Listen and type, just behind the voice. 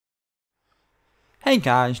Hey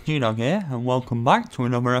guys, G-Dog here, and welcome back to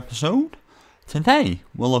another episode. Today,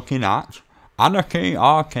 we're looking at Anarchy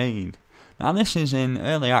Arcade. Now this is in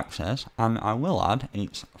early access, and I will add,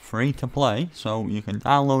 it's free to play, so you can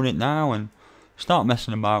download it now and start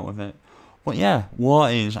messing about with it. But yeah,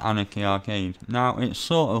 what is Anarchy Arcade? Now, it's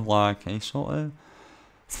sort of like a sort of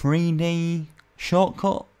 3D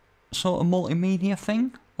shortcut, sort of multimedia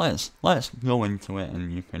thing. Let's go into it,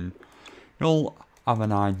 and you'll have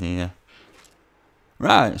an idea.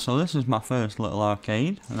 Right, so this is my first little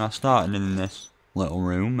arcade, and I started in this little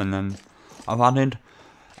room, and then I've added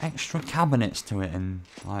extra cabinets to it, and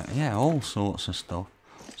all sorts of stuff.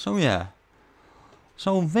 So yeah,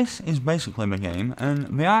 so this is basically the game,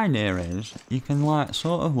 and the idea is you can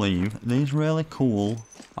sort of leave these really cool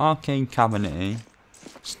arcade cabinet-y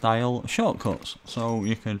style shortcuts. So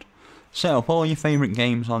you could set up all your favourite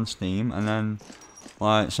games on Steam, and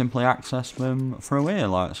then simply access them through here.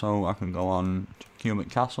 So I can go on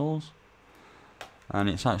Cubic Castles, and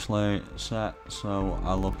it's actually set so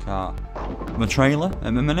I look at the trailer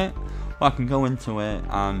in a minute. I can go into it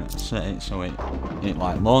and set it so it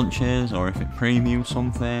launches, or if it previews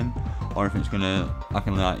something, or if it's I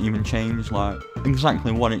can even change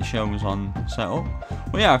exactly what it shows on setup.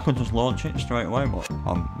 But yeah, I could just launch it straight away, but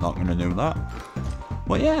I'm not gonna do that.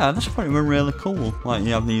 But yeah, that's pretty really cool.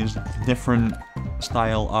 You have these different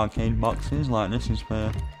style arcade boxes. This is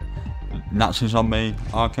for Nazi Zombie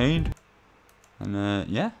Arcade, and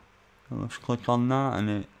yeah, I'll just click on that,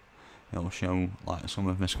 and it'll show some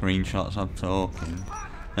of the screenshots I've took, and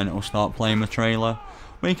then it'll start playing the trailer.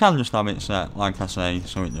 But you can just have it set, like I say,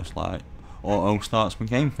 so it just auto starts the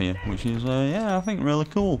game for you, which is yeah, I think really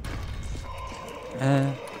cool.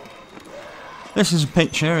 This is a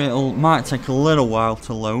picture. Might take a little while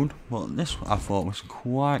to load, but this I thought was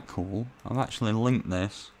quite cool. I've actually linked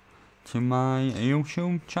this to my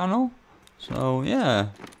YouTube channel. So yeah,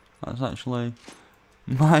 that's actually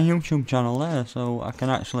my YouTube channel there. So I can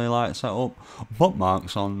actually set up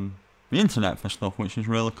bookmarks on the internet for stuff, which is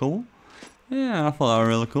really cool. Yeah, I thought that was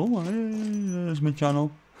really cool. There's my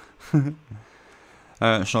channel.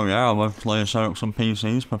 So yeah, I've actually set up some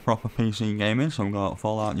PCs for proper PC gaming. So we've got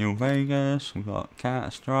Fallout New Vegas, we've got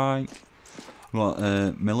Counter-Strike, we've got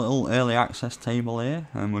my little early access table here,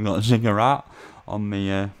 and we've got Ziggurat on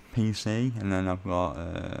my PC, and then I've got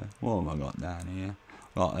what have I got down here?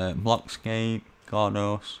 I've got Blockscape,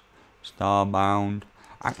 Godos, Starbound,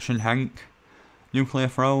 Action Hank, Nuclear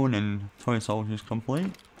Throne, and Toy Soldiers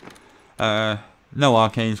Complete. No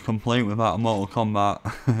arcades complete without a Mortal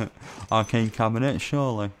Kombat arcade cabinet,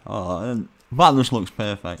 surely. Oh, that just looks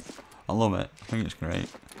perfect. I love it. I think it's great.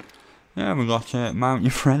 Yeah, we've got Mount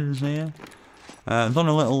Your Friends here. I've done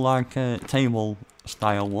a little table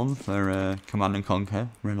style one for Command & Conquer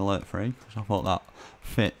Red Alert 3, because I thought that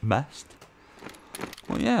fit best.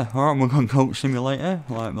 But yeah, alright, we've got Coach Simulator,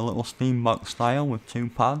 the little Steambox style with 2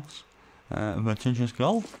 pads, Vertigious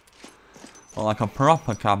Golf, or a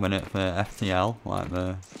proper cabinet for FTL,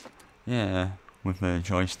 with the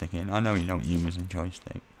joystick in. I know you don't use a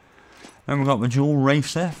joystick. Then we've got the Dual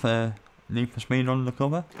Racer for Need for Speed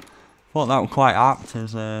Undercover. Thought that was quite apt,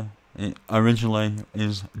 as it originally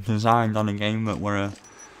is designed on a game that were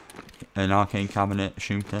an arcade cabinet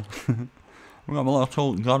shooter. We've got a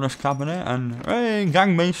little Goddess cabinet, and hey,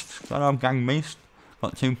 Gang Beast! Gotta have Gang Beast.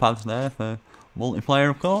 Got 2 pads there for multiplayer,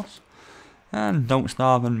 of course. And Don't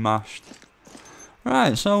Starve and Mashed.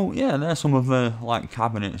 Right, so yeah, there's some of the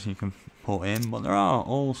cabinets you can put in, but there are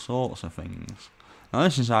all sorts of things. Now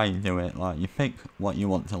this is how you do it. You pick what you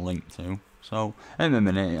want to link to. So in a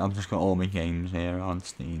minute, I've just got all my games here on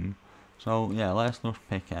Steam. So yeah, let's just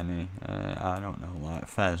pick any. I don't know,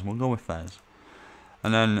 Fez. We'll go with Fez.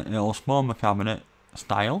 And then it'll spawn the cabinet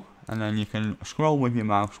style, and then you can scroll with your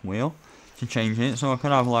mouse wheel to change it. So I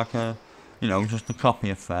could have just a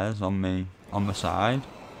copy of Fez on the side,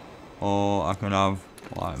 or I could have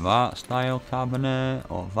that style cabinet,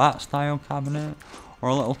 or that style cabinet, or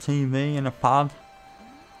a little TV and a pad.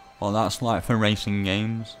 Or that's for racing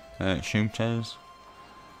games, shooters.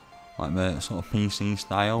 The sort of PC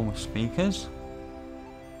style with speakers.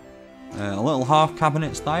 A little half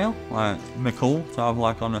cabinet style, be cool to have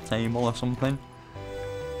on a table or something.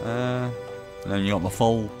 Then you got the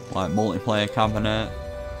full multiplayer cabinet.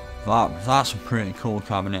 That's a pretty cool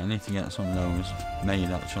cabinet. I need to get some of those made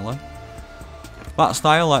actually. That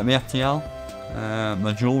style, the FTL,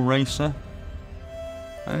 the Dual Racer,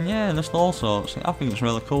 and yeah, just all sorts. I think it's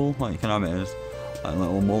really cool. You can have it as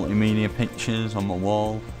little multimedia pictures on the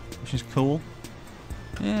wall, which is cool.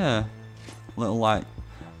 Yeah, little I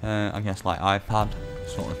guess iPad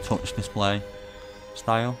sort of touch display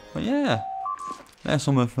style. But yeah, there's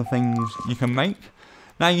some of the things you can make.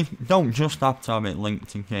 Now, you don't just have to have it linked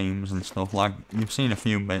to games and stuff, like you've seen a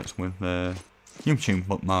few bits with the YouTube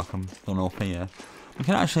bookmark I've done up here. You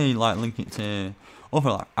can actually like link it to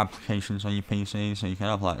other like, applications on your PC, so you can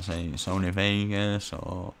have like say Sony Vegas,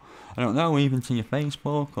 or I don't know, even to your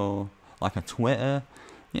Facebook or like a Twitter.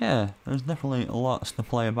 Yeah, there's definitely lots to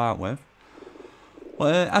play about with.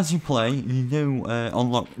 But as you play, you do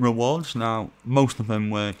unlock rewards. Now, most of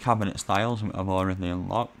them were cabinet styles I've already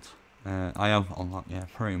unlocked. I have unlocked, yeah,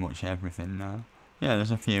 pretty much everything now. Yeah, there's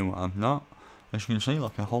a few I've not. As you can see,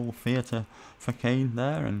 like a whole theatre facade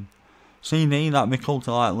there, and CD, that'd be cool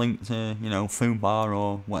to like link to, you know, Fubar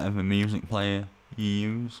or whatever music player you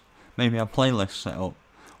use. Maybe a playlist set up,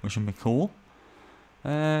 which would be cool.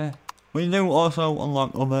 We do also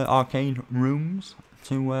unlock other arcade rooms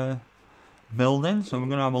to build in, so we're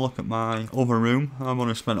going to have a look at my other room. I've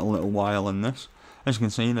only spent a little while in this. As you can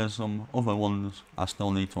see, there's some other ones I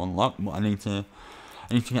still need to unlock, but I need to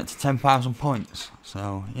get to 10,000 points.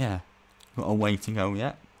 So yeah, got a way to go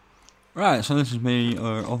yet. Right, so this is my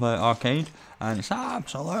other arcade, and it's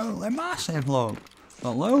absolutely massive. Look,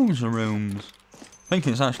 got loads of rooms. I think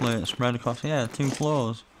it's actually spread across 2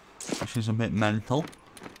 floors, which is a bit mental.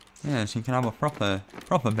 Yeah, so you can have a proper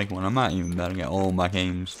big one. I might even better get all my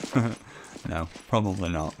games. No, probably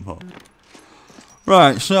not, but...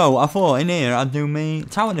 Right, so I thought in here I'd do me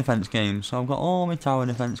tower defense games. So I've got all my tower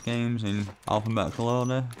defense games in alphabetical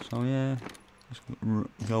order. So yeah, just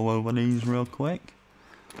go over these real quick.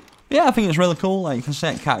 Yeah, I think it's really cool. Like you can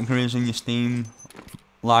set categories in your Steam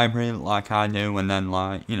library like I do, and then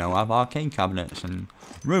like, you know, have arcade cabinets and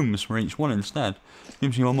rooms for each one instead.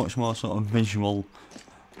 Gives you a much more sort of visual,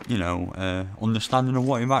 you know, understanding of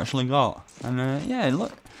what you've actually got. And yeah,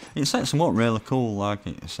 look, it sets them up really cool. Like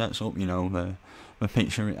it sets up, you know, the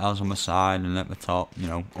picture it has on the side and at the top, you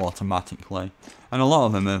know, automatically. And a lot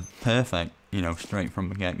of them are perfect, you know, straight from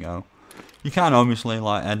the get-go. You can obviously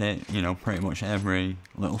like edit, you know, pretty much every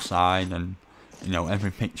little side and, you know,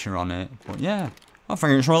 every picture on it. But yeah, I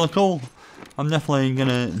think it's really cool. I'm definitely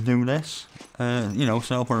gonna do this. You know,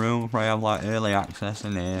 set up a room, probably have like early access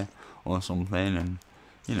in here or something, and,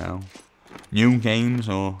 you know, new games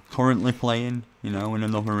or currently playing, you know, in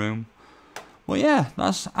another room. But yeah,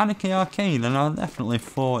 that's Anarchy Arcade, and I definitely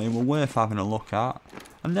thought it was worth having a look at,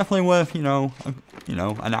 and definitely worth, you know,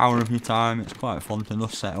 an hour of your time. It's quite fun to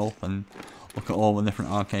just set up and look at all the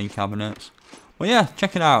different arcade cabinets. But yeah,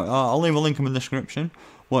 check it out. I'll leave a link in the description.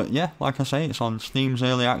 But yeah, like I say, it's on Steam's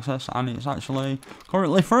Early Access, and it's actually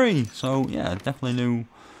currently free. So yeah, definitely do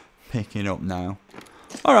pick it up now.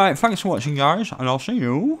 Alright, thanks for watching guys, and I'll see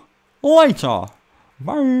you later.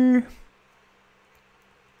 Bye.